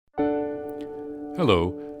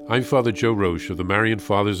Hello, I'm Father Joe Roche of the Marian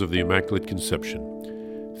Fathers of the Immaculate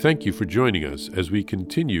Conception. Thank you for joining us as we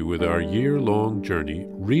continue with our year-long journey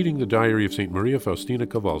reading the diary of St. Maria Faustina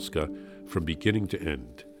Kowalska from beginning to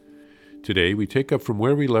end. Today we take up from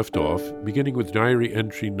where we left off, beginning with diary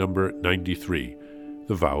entry number 93,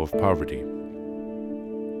 the vow of poverty.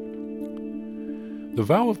 The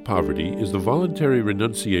vow of poverty is the voluntary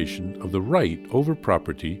renunciation of the right over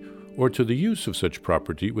property or to the use of such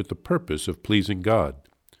property with the purpose of pleasing God.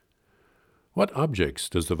 What objects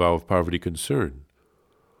does the vow of poverty concern?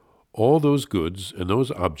 All those goods and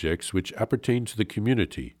those objects which appertain to the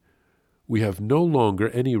community. We have no longer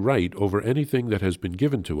any right over anything that has been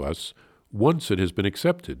given to us once it has been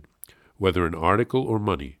accepted, whether an article or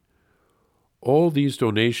money. All these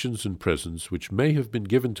donations and presents which may have been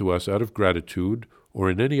given to us out of gratitude or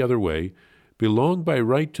in any other way belong by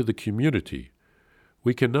right to the community.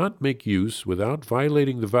 We cannot make use, without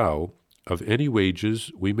violating the vow, of any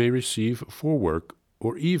wages we may receive for work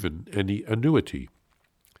or even any annuity.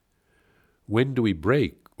 When do we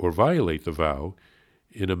break or violate the vow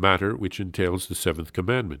in a matter which entails the seventh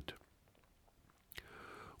commandment?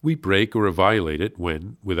 We break or violate it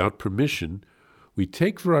when, without permission, we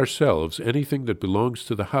take for ourselves anything that belongs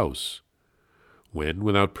to the house, when,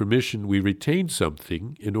 without permission, we retain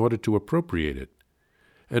something in order to appropriate it,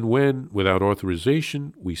 and when, without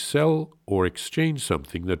authorization, we sell or exchange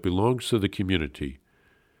something that belongs to the community,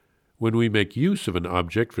 when we make use of an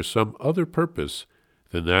object for some other purpose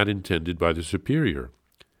than that intended by the superior,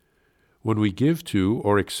 when we give to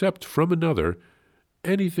or accept from another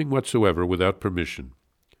anything whatsoever without permission,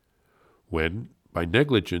 when, by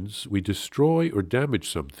negligence, we destroy or damage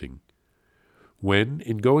something, when,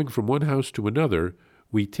 in going from one house to another,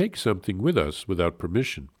 we take something with us without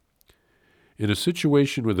permission. In a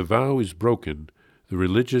situation where the vow is broken, the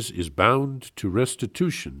religious is bound to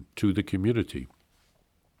restitution to the community.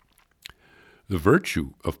 The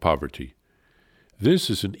virtue of poverty.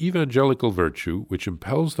 This is an evangelical virtue which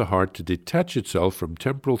impels the heart to detach itself from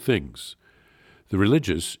temporal things. The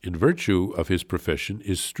religious, in virtue of his profession,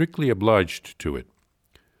 is strictly obliged to it.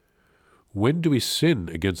 When do we sin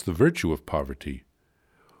against the virtue of poverty?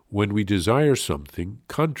 When we desire something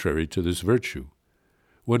contrary to this virtue,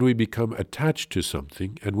 when we become attached to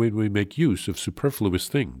something, and when we make use of superfluous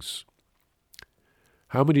things.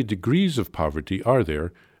 How many degrees of poverty are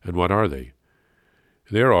there, and what are they?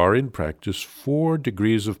 There are, in practice, 4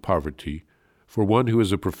 degrees of poverty for one who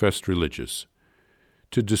is a professed religious: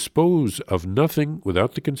 to dispose of nothing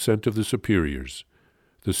without the consent of the superiors,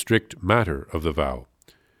 the strict matter of the vow;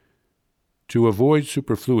 to avoid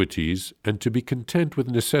superfluities, and to be content with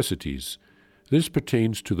necessities, this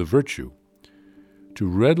pertains to the virtue; to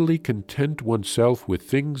readily content oneself with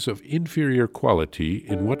things of inferior quality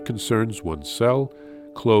in what concerns one's cell,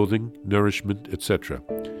 clothing, nourishment, etc.,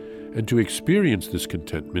 and to experience this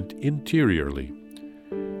contentment interiorly;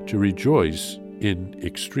 to rejoice in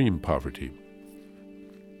extreme poverty.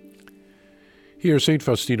 Here St.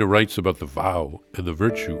 Faustina writes about the vow and the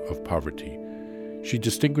virtue of poverty. She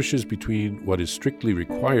distinguishes between what is strictly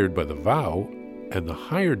required by the vow and the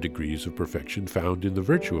higher degrees of perfection found in the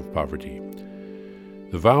virtue of poverty.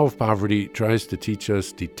 The vow of poverty tries to teach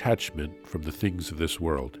us detachment from the things of this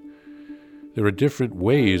world. There are different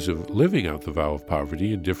ways of living out the vow of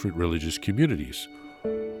poverty in different religious communities.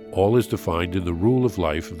 All is defined in the rule of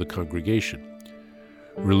life of the congregation.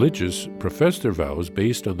 Religious profess their vows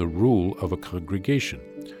based on the rule of a congregation.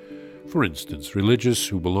 For instance, religious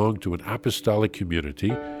who belong to an apostolic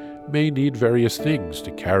community may need various things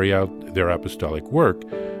to carry out their apostolic work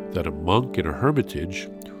that a monk in a hermitage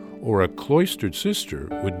or a cloistered sister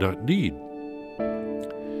would not need.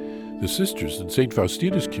 The sisters in St.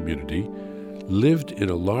 Faustina's community lived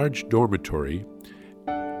in a large dormitory,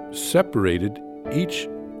 separated each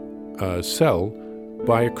cell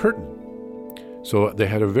by a curtain. So they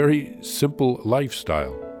had a very simple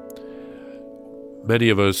lifestyle. Many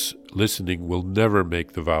of us listening will never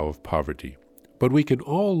make the vow of poverty, but we can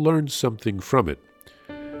all learn something from it.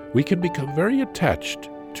 We can become very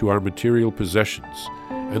attached to our material possessions,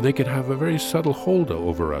 and they can have a very subtle hold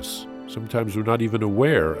over us. Sometimes we're not even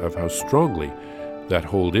aware of how strongly that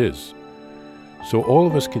hold is. So all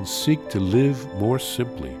of us can seek to live more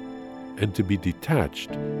simply and to be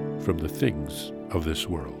detached from the things of this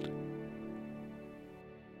world.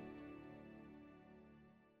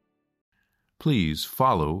 Please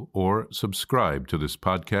follow or subscribe to this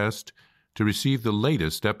podcast to receive the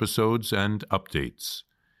latest episodes and updates.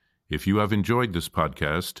 If you have enjoyed this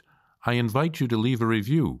podcast, I invite you to leave a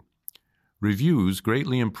review. Reviews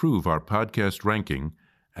greatly improve our podcast ranking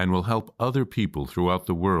and will help other people throughout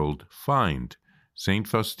the world find St.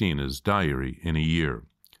 Faustina's Diary in a Year.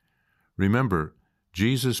 Remember,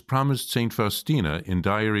 Jesus promised St. Faustina in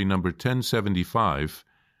Diary number 1075,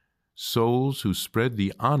 souls who spread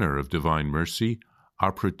the honor of divine mercy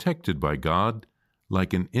are protected by God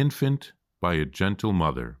like an infant by a gentle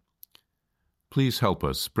mother. Please help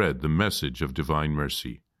us spread the message of divine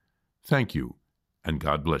mercy. Thank you, and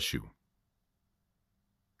God bless you.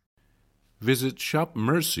 Visit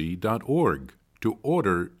shopmercy.org to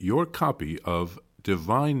order your copy of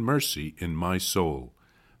Divine Mercy in My Soul,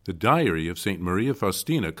 the Diary of St. Maria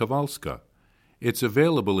Faustina Kowalska. It's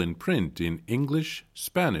available in print in English,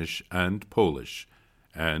 Spanish, and Polish,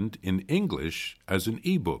 and in English as an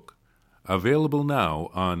e-book, available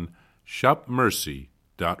now on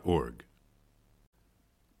shopmercy.org.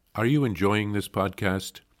 Are you enjoying this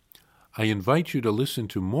podcast? I invite you to listen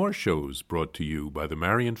to more shows brought to you by the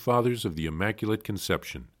Marian Fathers of the Immaculate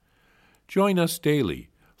Conception. Join us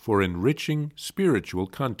daily for enriching spiritual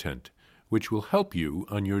content, which will help you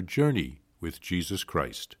on your journey with Jesus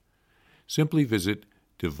Christ. Simply visit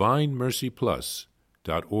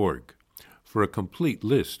DivineMercyPlus.org for a complete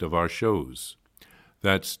list of our shows.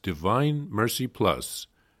 That's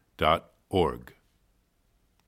DivineMercyPlus.org.